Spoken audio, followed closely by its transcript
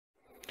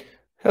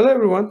Hello,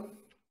 everyone.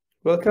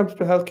 Welcome to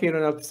the Healthcare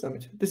NLP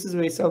Summit. This is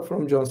Veysel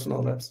from Johnson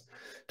Labs.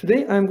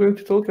 Today, I'm going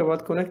to talk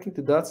about connecting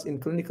the dots in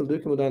clinical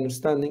document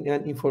understanding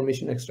and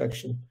information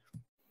extraction.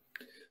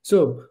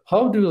 So,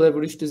 how do we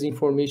leverage this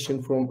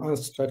information from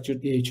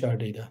unstructured EHR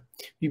data?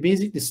 We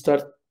basically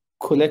start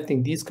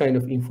collecting these kind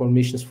of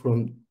informations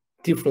from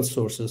different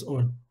sources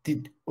or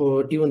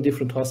even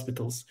different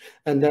hospitals,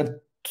 and then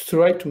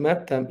try to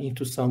map them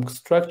into some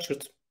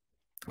structured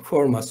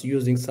formats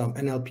using some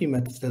NLP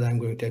methods that I'm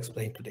going to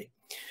explain today.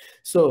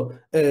 So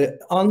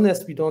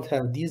unless we don't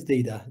have these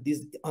data,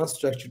 these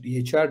unstructured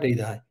EHR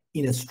data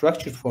in a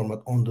structured format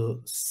on the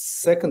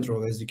second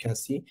row, as you can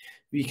see,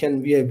 we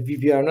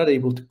are not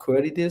able to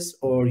query this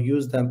or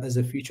use them as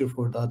a feature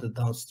for the other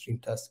downstream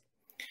tasks.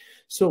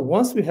 So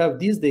once we have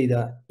these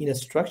data in a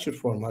structured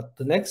format,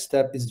 the next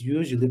step is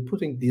usually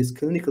putting these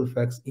clinical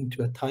facts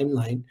into a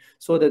timeline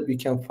so that we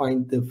can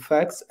find the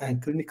facts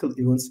and clinical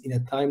events in a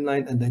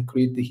timeline and then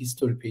create the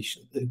history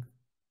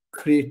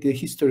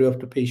of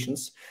the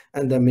patients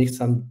and then make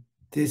some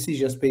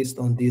decisions based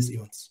on these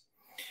events.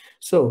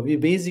 So we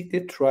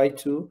basically try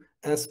to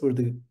answer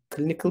the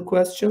clinical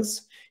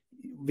questions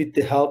with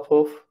the help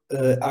of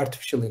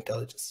artificial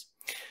intelligence.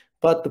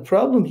 But the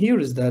problem here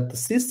is that the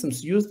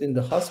systems used in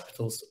the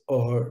hospitals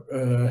or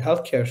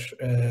healthcare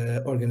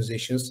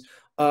organizations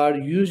are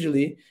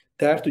usually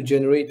there to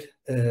generate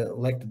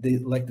like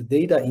the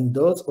data in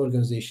those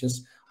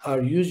organizations are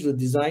usually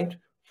designed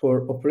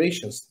for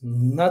operations,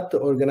 not to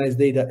organize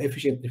data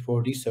efficiently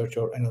for research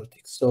or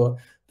analytics. So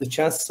the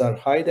chances are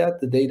high that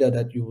the data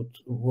that you would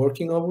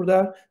working over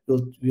there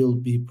will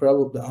be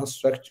probably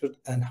unstructured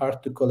and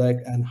hard to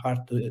collect and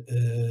hard to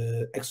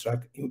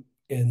extract in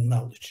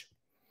knowledge.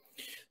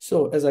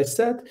 So as I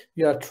said,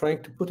 we are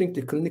trying to putting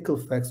the clinical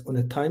facts on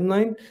a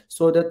timeline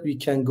so that we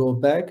can go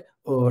back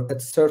or at a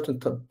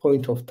certain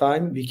point of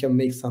time, we can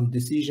make some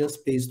decisions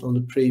based on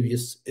the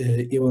previous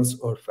events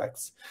or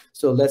facts.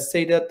 So let's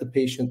say that the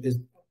patient is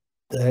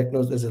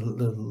diagnosed as a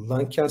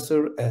lung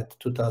cancer at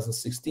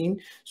 2016.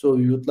 So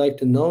we would like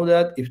to know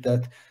that if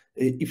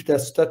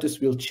that status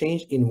will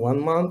change in 1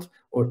 month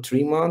or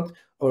 3 months,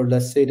 or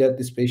let's say that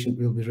this patient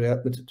will be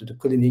readmitted to the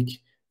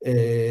clinic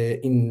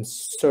in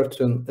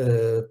certain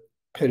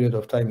period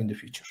of time in the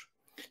future.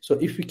 So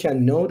if we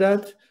can know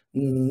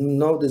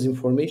this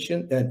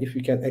information, and if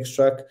we can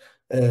extract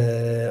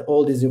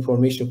all this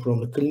information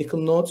from the clinical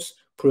notes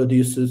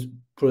produced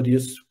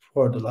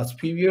for the last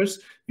few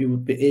years, we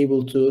would be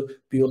able to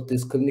build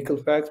this clinical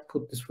facts,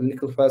 put this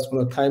clinical facts on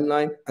a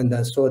timeline, and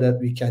then so that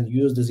we can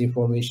use this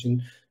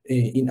information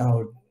in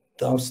our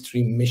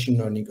downstream machine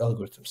learning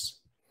algorithms.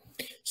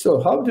 So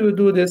how do we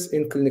do this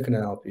in clinical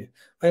NLP?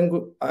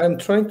 I'm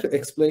trying to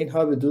explain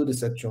how we do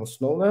this at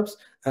Johnson Labs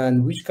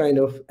and which kind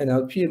of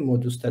NLP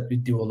modules that we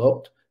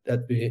developed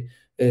that we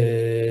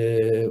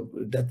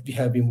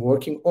have been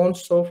working on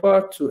so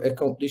far to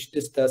accomplish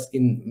this task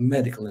in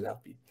medical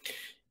NLP.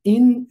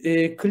 In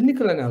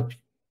clinical NLP,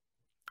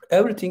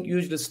 everything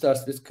usually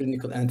starts with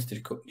clinical entity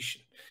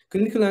recognition.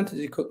 Clinical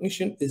entity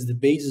recognition is the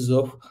basis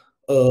of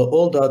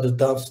all the other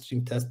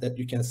downstream tests that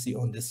you can see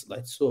on this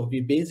slide. So we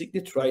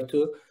basically try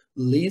to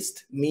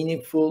list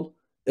meaningful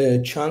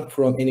chunk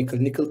from any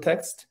clinical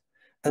text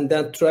and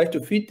then try to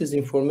feed this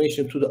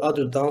information to the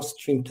other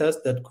downstream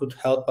tests that could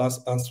help us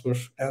answer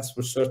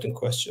certain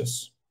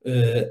questions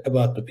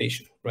about the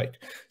patient, right?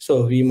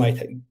 So we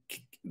might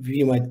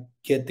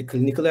get the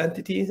clinical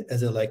entity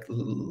as a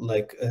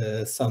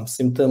some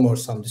symptom or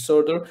some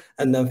disorder,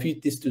 and then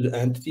feed this to the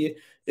entity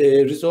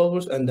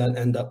resolvers, and then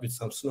end up with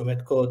some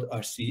SNOMED code,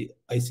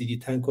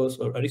 ICD-10 codes,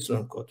 or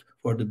Aristotle code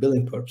for the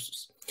billing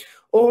purposes.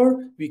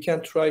 Or we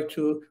can try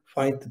to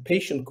find the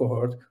patient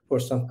cohort for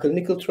some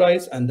clinical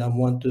trials, and then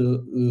want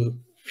to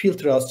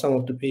filter out some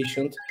of the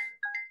patients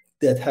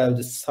that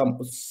have some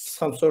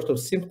sort of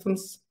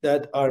symptoms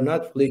that are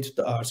not related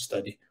to our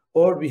study.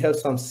 Or we have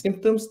some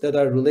symptoms that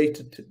are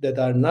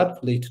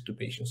not related to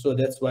patients. So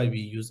that's why we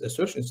use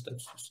assertion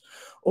status.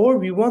 Or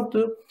we want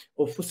to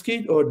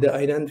obfuscate or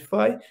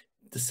de-identify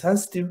the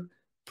sensitive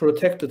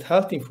protected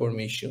health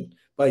information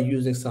by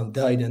using some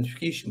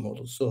de-identification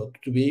models. So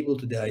to be able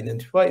to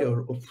de-identify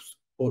or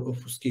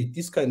obfuscate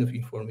this kind of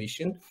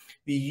information,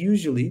 we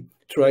usually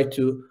try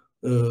to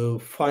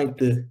find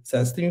the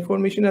sensitive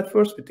information at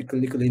first with the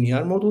clinical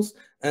NER models,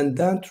 and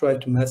then try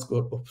to mask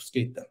or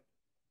obfuscate them.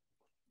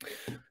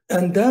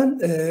 And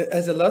then,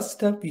 as a last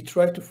step, we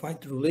try to find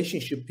the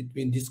relationship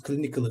between these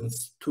clinical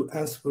events to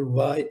answer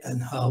why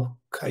and how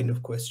kind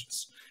of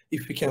questions.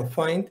 If we can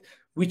find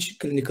which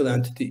clinical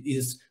entity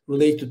is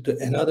related to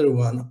another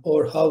one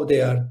or how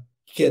they are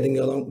getting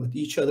along with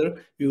each other,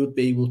 we would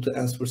be able to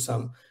answer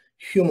some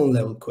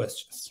human-level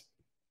questions.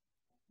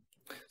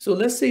 So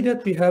let's say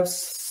that we have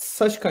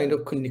such kind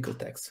of clinical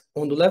text.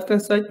 On the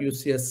left-hand side, you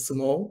see a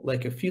small,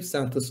 like a few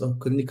sentences of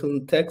clinical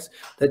text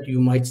that you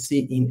might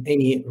see in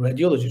any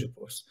radiology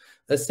reports.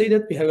 Let's say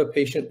that we have a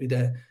patient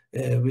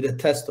with a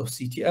test of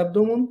CT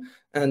abdomen,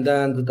 and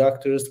then the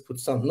doctors put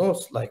some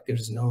notes like there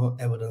is no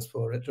evidence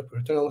for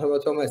retroperitoneal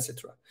hematoma,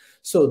 etc.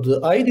 So the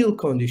ideal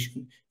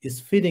condition is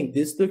feeding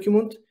this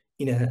document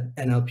in an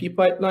NLP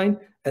pipeline,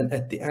 and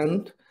at the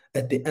end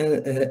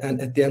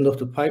of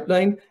the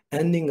pipeline,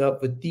 ending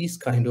up with these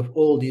kind of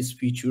all these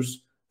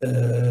features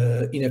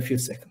in a few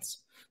seconds.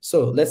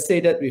 So let's say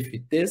that we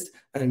fit this,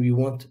 and we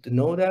wanted to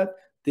know that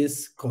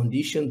this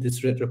condition,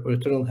 this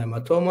retroperitoneal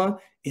hematoma,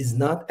 is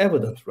not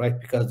evident, right?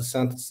 Because the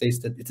sentence says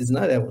that it is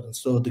not evident.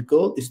 So the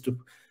goal is to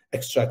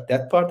extract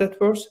that part at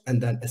first,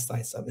 and then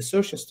assign some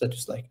assertion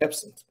status like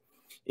absent.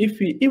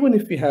 Even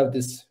if we have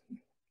this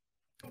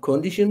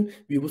condition,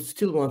 we would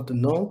still want to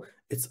know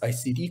its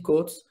ICD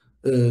codes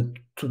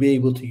to be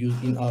able to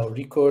use in our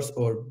recourse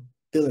or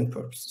billing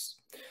purposes.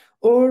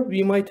 Or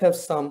we might have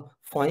some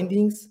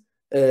findings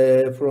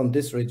from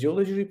this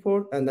radiology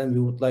report, and then we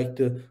would like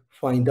to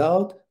find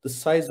out the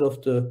size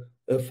of the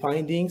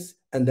findings,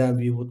 and then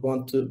we would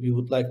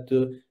like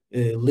to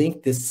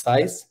link this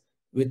size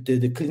with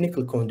the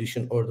clinical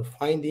condition or the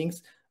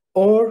findings,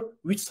 or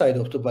which side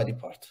of the body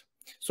part.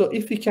 So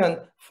if we can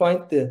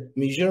find the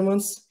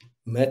measurements,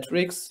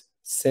 metrics,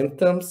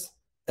 symptoms,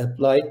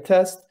 applied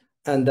test,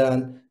 and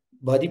then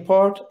body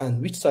part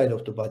and which side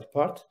of the body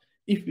part,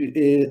 if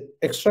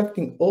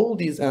extracting all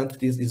these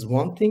entities is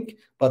one thing,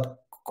 but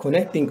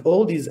connecting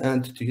all these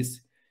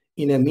entities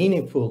in a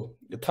meaningful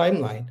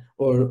timeline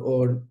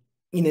or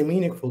in a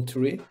meaningful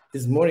tree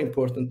is more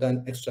important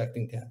than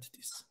extracting the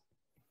entities.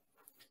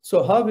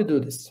 So how we do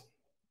this?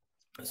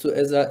 So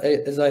as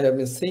I have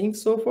been saying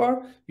so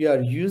far, we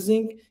are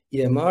using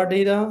EMR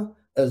data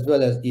as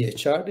well as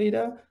EHR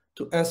data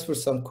to answer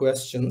some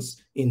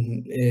questions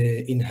in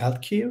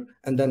healthcare,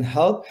 and then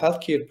help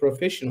healthcare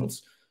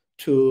professionals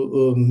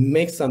to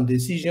make some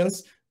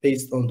decisions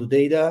based on the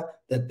data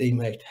that they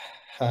might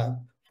have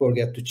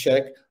forget to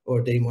check,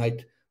 or they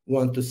might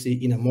want to see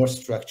in a more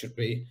structured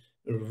way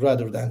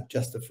rather than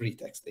just the free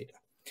text data.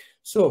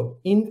 So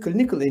in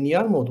clinical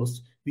NER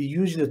models, we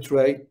usually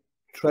try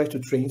to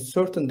train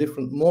certain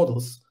different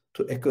models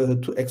to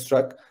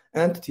extract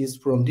entities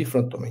from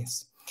different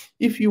domains.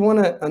 If you want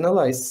to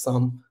analyze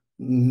some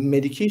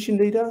medication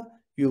data,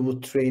 you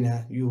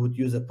would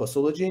use a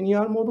pathology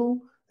NER model,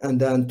 and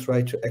then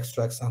try to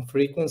extract some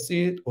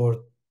frequency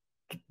or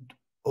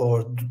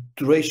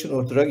duration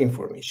or drug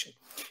information.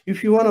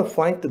 If you want to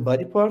find the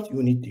body part,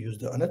 you need to use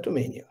the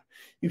anatomy NER.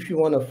 If you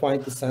want to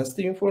find the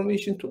sensitive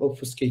information to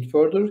obfuscate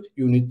further,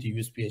 you need to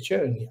use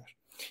PHR NER.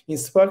 In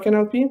Spark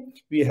NLP,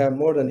 we have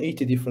more than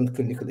 80 different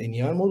clinical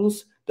NER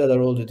models that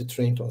are already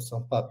trained on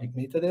some public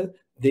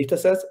data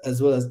sets,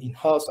 as well as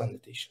in-house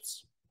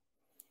annotations.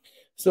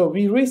 So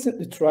we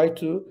recently tried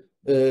to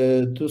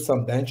do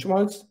some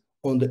benchmarks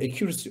on the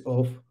accuracy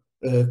of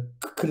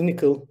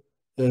clinical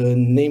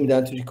name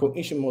identity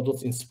recognition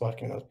models in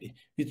Spark NLP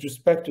with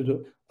respect to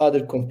the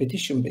other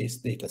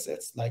competition-based data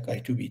sets like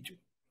I2V2.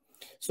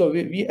 So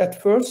we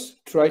at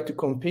first tried to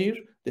compare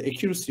the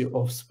accuracy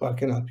of Spark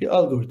NLP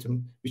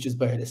algorithm, which is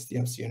by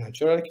LSTM CNN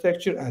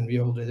architecture, and we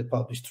already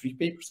published 3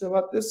 papers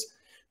about this.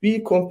 We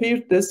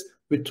compared this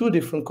with 2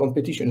 different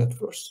competition at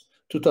first: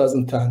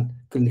 2010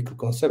 clinical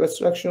concept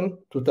abstraction,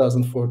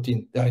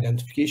 2014 the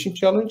identification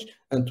challenge,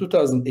 and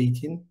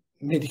 2018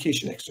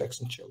 medication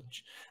extraction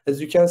challenge.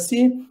 As you can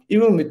see,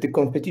 even with the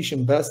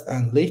competition best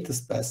and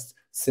latest best,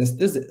 since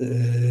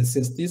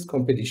these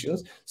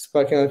competitions,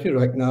 Spark NLP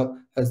right now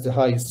has the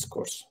highest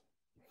scores.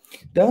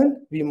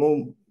 Then we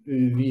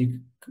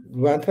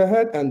went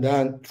ahead and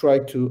then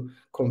tried to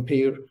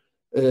compare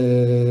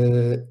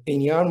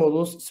NER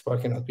models,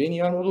 Spark NLP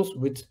NER models,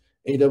 with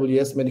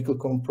AWS Medical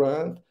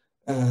Component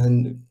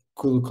and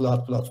Google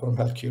Cloud Platform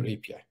Healthcare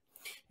API.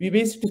 We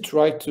basically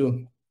tried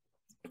to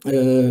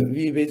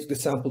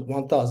sampled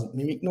 1,000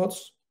 mimic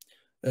nodes,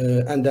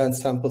 and then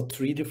sampled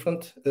 3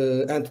 different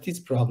entities: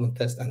 prevalent,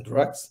 test, and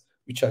drugs,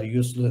 which are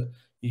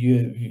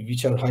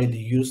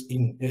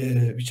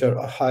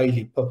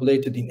highly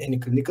populated in any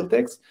clinical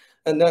text,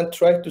 and then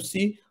try to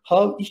see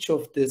how each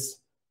of this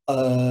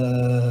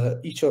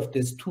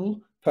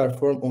tool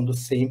perform on the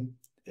same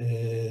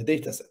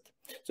data set.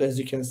 So as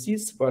you can see,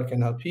 Spark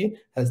NLP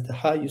has the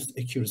highest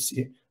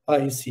accuracy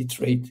IEC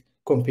rate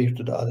compared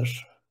to the other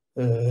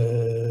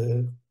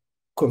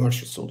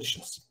commercial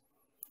solutions.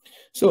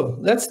 So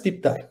let's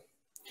deep dive.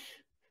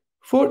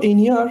 For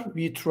NER,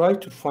 we try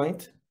to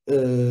find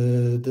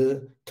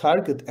the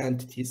target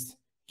entities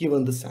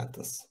given the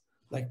sentence.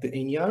 Like the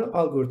NER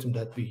algorithm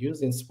that we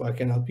use in Spark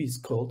NLP is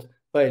called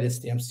by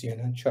LSTM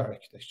CNN char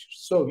architecture.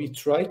 So we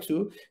try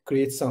to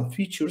create some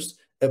features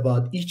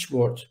about each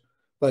word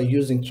by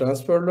using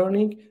transfer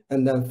learning,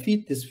 and then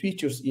feed these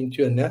features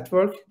into a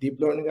network deep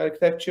learning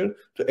architecture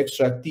to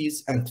extract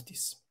these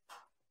entities.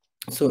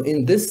 So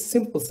in this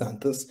simple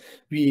sentence,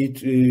 we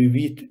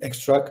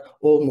extract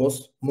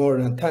almost more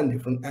than 10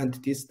 different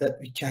entities that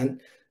we can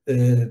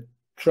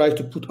try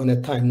to put on a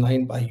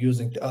timeline by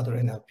using the other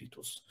NLP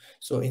tools.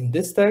 So in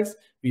this text,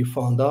 we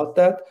found out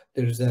that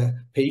there is a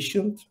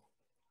patient,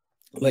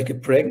 like a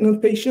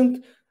pregnant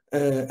patient,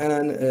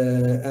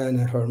 and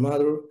her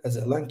mother has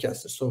a lung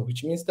cancer. So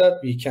which means that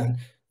we can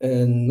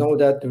know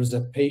that there is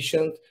a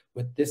patient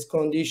with this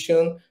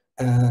condition,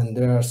 and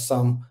there are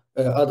some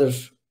other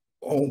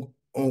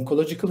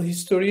oncological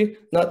history,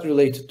 not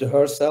related to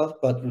herself,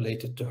 but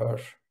related to her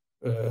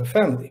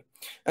family.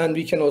 And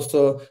we can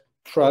also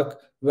track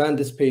when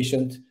this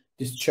patient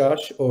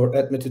discharged or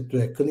admitted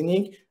to a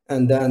clinic,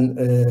 and then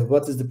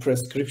what is the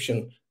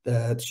prescription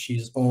that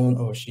she's on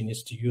or she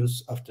needs to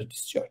use after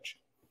discharge.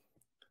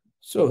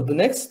 So the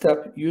next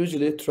step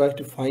usually try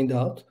to find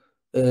out,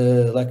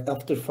 like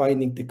after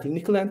finding the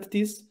clinical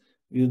entities,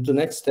 the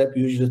next step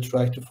usually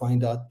try to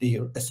find out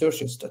their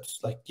assertion status,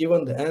 like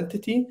given the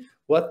entity,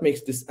 what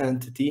makes this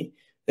entity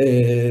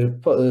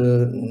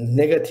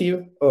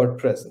negative or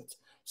present.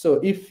 So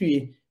if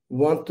we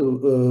want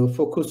to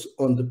focus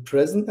on the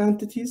present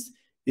entities,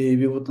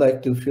 we would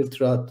like to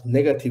filter out the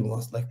negative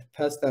ones, like the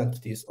past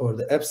entities or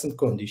the absent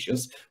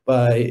conditions,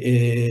 by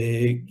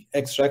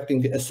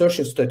extracting the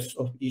assertion status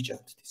of each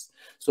entity.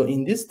 So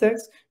in this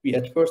text, we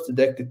at first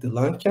detected the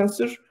lung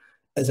cancer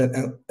as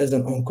an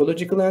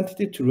oncological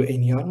entity through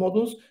NER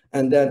models,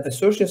 and then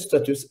assertion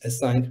status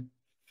assigned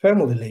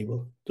family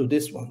label to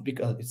this one,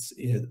 because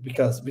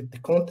with the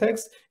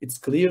context, it's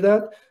clear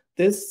that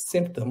this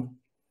symptom,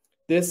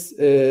 this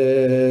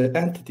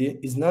entity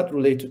is not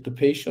related to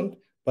patient,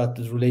 but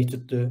is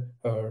related to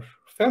her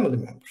family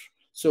member.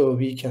 So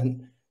we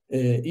can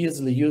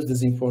easily use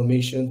this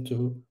information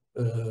to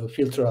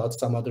filter out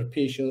some other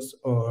patients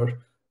or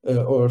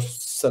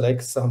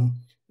select some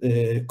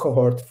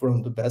cohort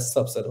from the best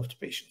subset of the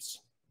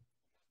patients.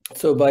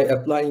 So by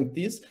applying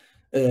this,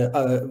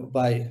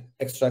 by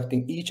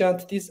extracting each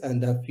entities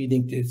and then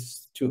feeding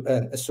this to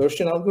an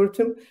assertion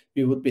algorithm,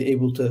 we would be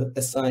able to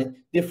assign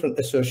different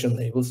assertion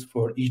labels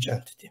for each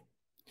entity.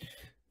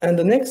 And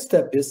the next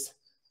step is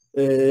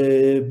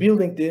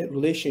building the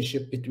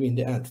relationship between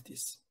the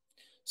entities.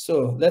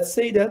 So let's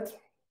say that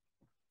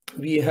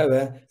we have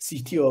a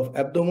CT of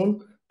abdomen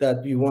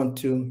that we want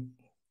to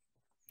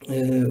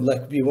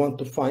we want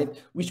to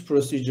find which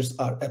procedures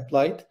are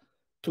applied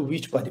to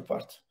which body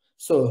part.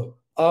 So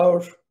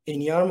our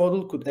NER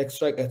model could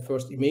extract at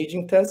first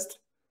imaging test,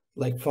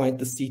 like find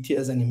the CT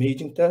as an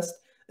imaging test,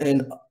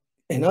 and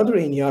another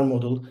NER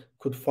model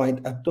could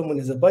find abdomen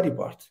as a body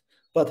part.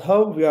 But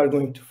how we are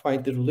going to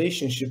find the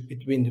relationship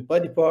between the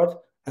body part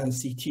and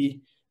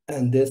CT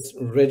and this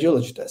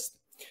radiology test?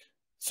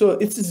 So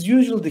it is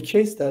usually the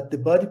case that the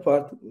body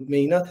part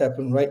may not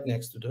happen right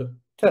next to the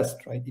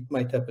test, right? It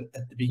might happen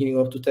at the beginning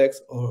of the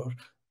text or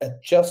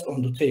just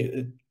on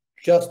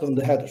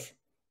the header.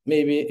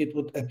 Maybe it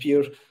would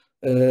appear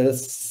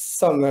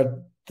somewhere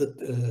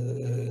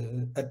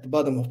at the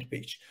bottom of the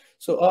page.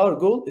 So our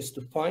goal is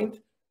to find,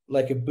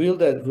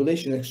 build a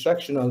relation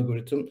extraction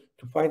algorithm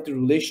to find the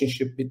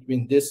relationship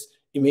between this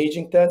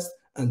imaging test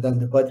and then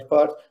the body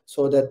part,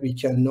 so that we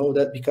can know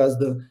that, because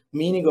the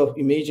meaning of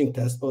imaging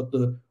test or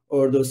the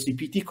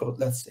CPT code,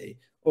 let's say,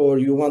 or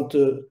you want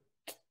to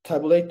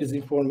tabulate this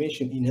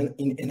information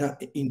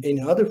in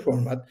any other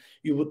format,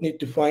 you would need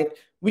to find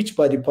which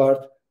body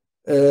part,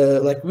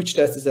 which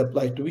test is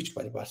applied to which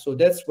body part. So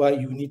that's why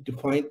you need to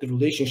find the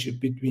relationship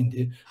between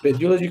the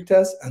radiologic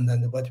test and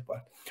then the body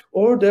part.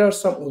 Or there are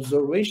some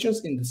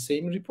observations in the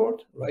same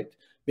report, right?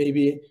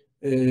 Maybe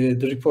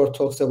the report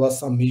talks about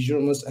some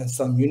measurements and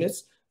some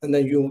units, and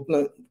then you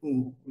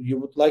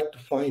would like to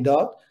find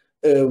out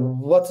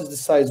what is the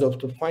size of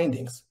the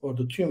findings or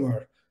the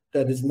tumor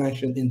that is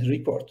mentioned in the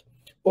report,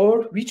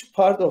 or which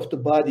part of the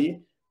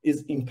body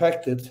is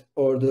impacted,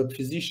 or the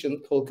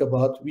physician talk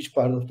about which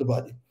part of the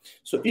body.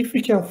 So if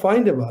we can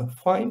find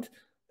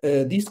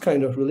these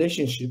kind of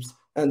relationships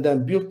and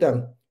then build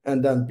them,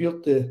 and then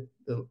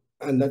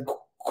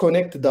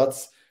connect the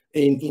dots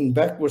in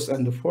backwards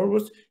and the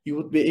forwards, you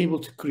would be able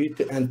to create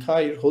the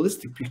entire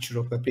holistic picture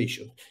of a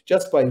patient.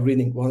 Just by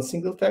reading one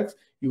single text,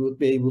 you would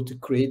be able to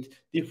create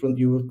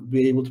you would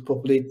be able to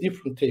populate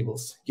different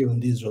tables given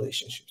these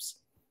relationships.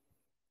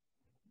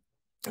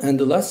 And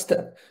the last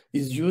step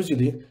is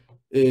usually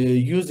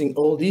using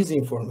all these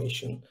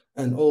information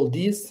and all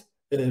these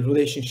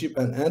relationship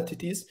and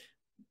entities,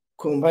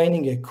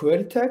 combining a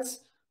query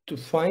text to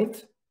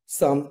find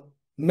some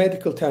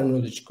medical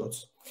terminology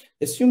codes.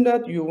 Assume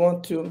that you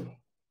want to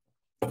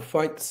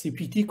find the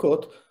CPT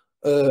code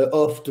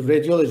of the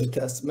radiology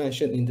test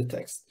mentioned in the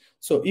text.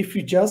 So if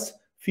you just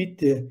feed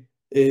the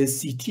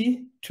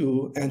CT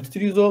to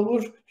entity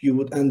resolver, you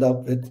would end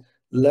up with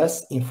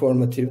less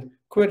informative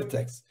query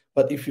text.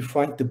 But if you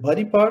find the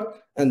body part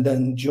and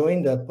then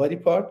join that body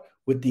part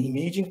with the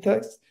imaging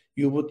text,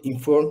 you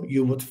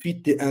would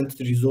feed the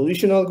entity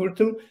resolution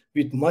algorithm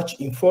with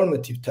much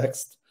informative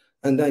text,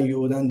 and then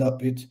you would end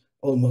up with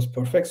almost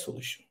perfect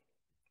solution.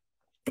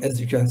 As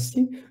you can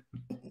see,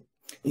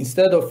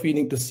 instead of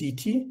feeding the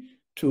CT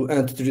to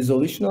entity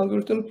resolution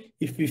algorithm,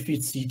 if we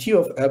feed CT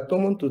of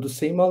abdomen to the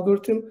same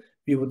algorithm,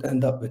 we would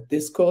end up with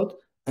this code,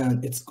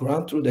 and its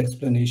ground truth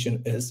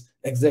explanation is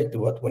exactly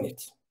what we need.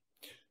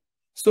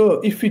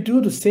 So if we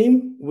do the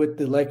same with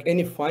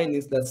any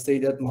findings that say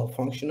that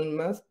malfunctional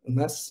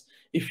mass,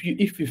 if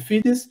we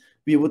feed this,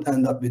 we would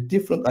end up with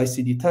different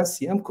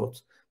ICD-10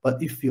 codes.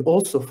 But if we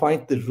also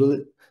find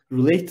the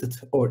related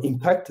or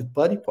impacted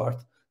body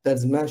part that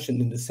is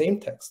mentioned in the same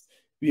text,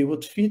 we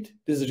would feed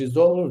this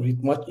resolver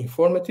with much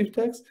informative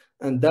text,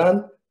 and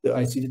then the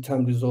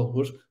ICD-10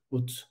 resolver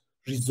would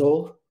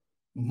resolve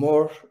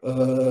more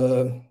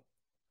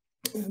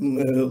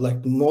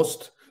like the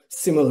most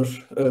similar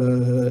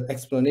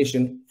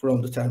explanation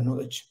from the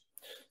terminology.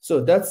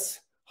 So that's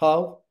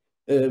how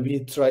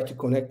we try to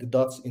connect the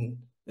dots in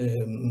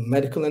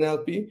medical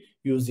NLP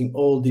using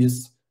all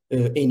these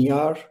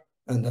NER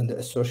and then the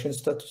assertion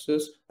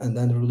statuses and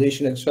then the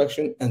relation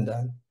extraction and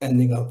then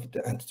ending up with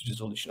the entity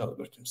resolution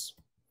algorithms.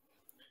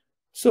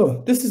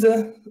 So this is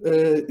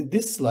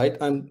this slide.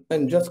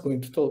 I'm just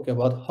going to talk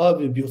about how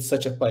we build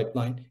such a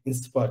pipeline in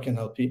Spark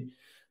NLP.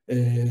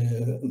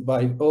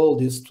 By all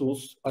these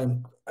tools, I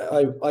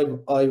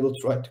will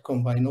try to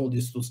combine all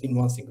these tools in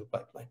one single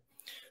pipeline.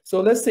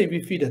 So let's say we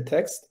feed a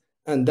text,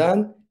 and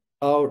then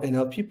our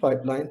NLP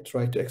pipeline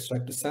try to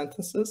extract the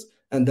sentences,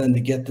 and then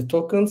they get the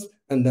tokens,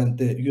 and then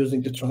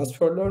using the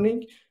transfer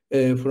learning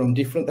from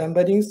different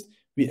embeddings,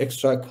 we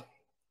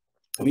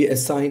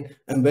assign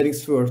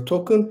embeddings for a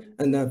token,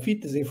 and then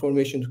feed this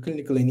information to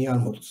clinical NER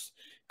models.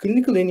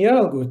 Clinical NER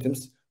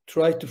algorithms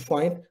try to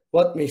find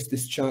what makes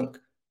this chunk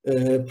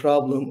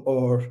problem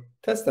or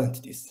test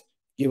entities,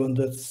 given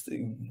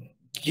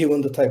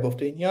the type of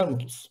the NER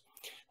models.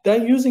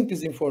 Then using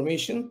this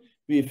information,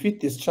 we fit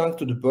this chunk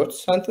to the birth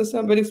sentence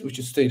embeddings, which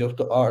is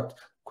state-of-the-art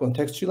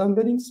contextual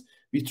embeddings.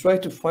 We try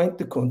to find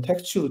the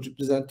contextual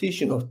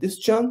representation of this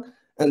chunk,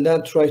 and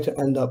then try to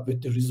end up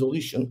with the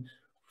resolution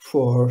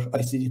for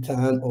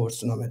ICD-10 or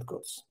SNOMED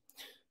codes.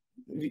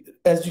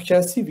 As you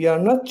can see, we are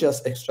not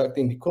just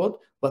extracting the code,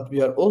 but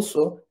we are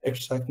also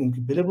extracting the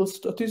billable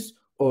status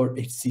or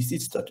HCC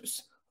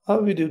status. How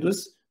we do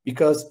this?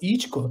 Because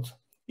each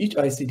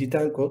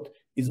ICD-10 code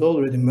is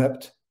already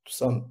mapped to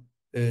some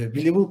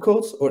billable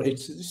codes or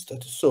HCC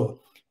status. So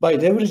by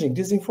leveraging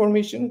this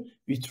information,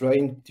 we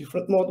train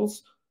different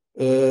models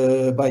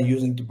by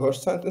using the birth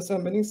sentence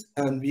embeddings,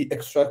 and we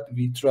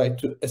try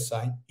to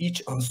assign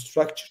each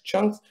unstructured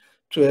chunks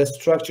to a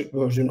structured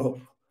version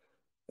of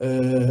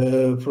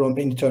from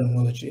any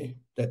terminology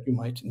that you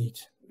might need.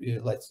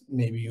 Like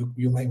maybe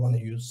you might want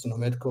to use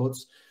SNOMED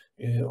codes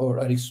or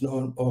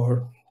RxNorm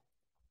or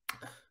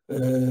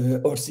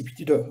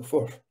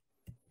CPT4.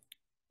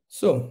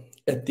 So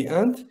at the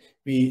end,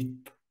 we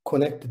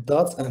connect the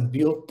dots and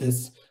build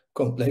this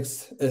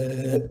complex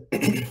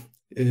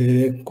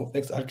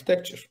complex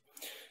architecture.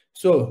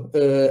 So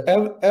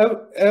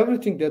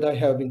everything that I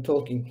have been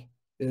talking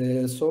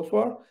so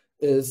far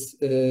is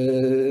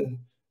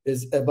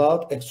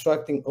about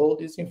extracting all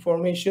this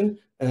information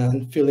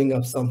and filling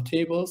up some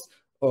tables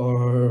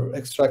or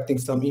extracting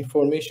some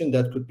information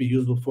that could be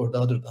useful for the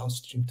other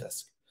downstream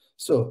tasks.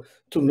 So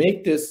to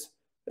make this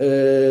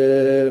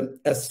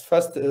as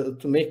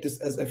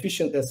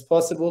efficient as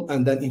possible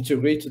and then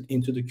integrate it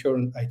into the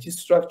current IT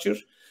structure,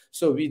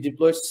 so we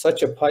deploy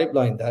such a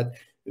pipeline that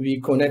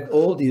we connect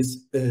all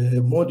these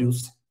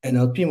modules,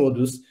 NLP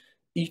modules,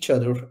 each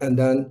other, and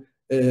then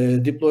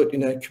deploy it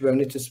in a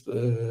Kubernetes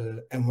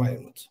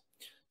environment.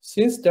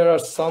 Since there are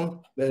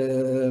some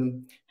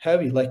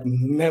heavy, like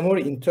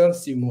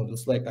memory-intensive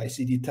models like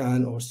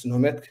ICD-10 or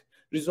SNOMED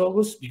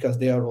resolvers, because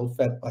they are all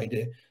fed by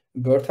the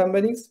birth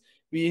embeddings,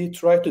 we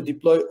try to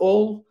deploy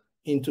all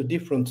into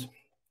different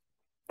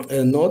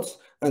nodes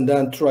and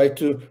then try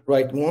to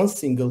write one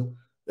single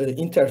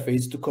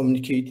interface to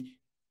communicate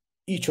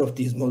each of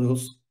these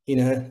modules in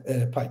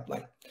a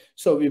pipeline.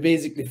 So we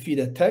basically feed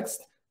a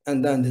text,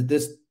 and then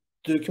this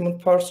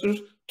document parser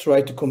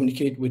try to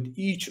communicate with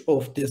each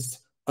of these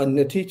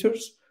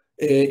annotators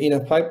in a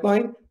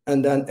pipeline,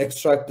 and then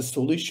extract the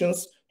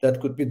solutions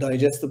that could be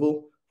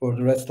digestible for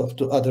the rest of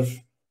the other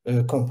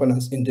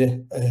components in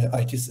the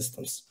IT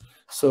systems.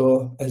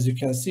 So as you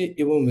can see,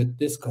 even with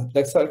this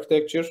complex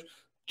architecture,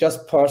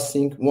 just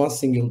parsing one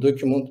single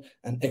document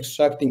and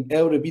extracting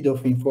every bit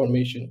of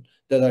information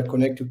that are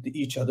connected to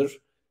each other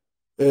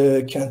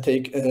can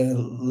take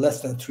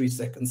less than 3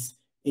 seconds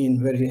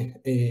in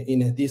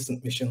a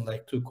decent mission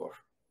like 2-core.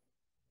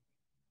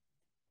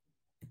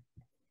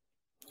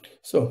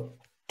 So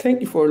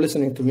thank you for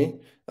listening to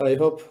me. I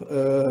hope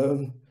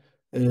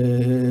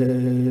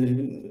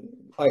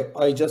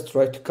I just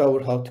tried to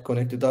cover how to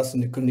connect the dots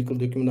in the clinical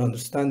document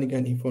understanding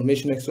and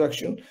information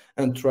extraction,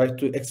 and try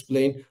to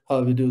explain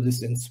how we do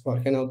this in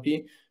Spark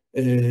NLP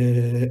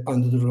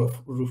under the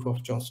roof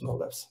of Johnson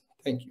Labs.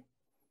 Thank you.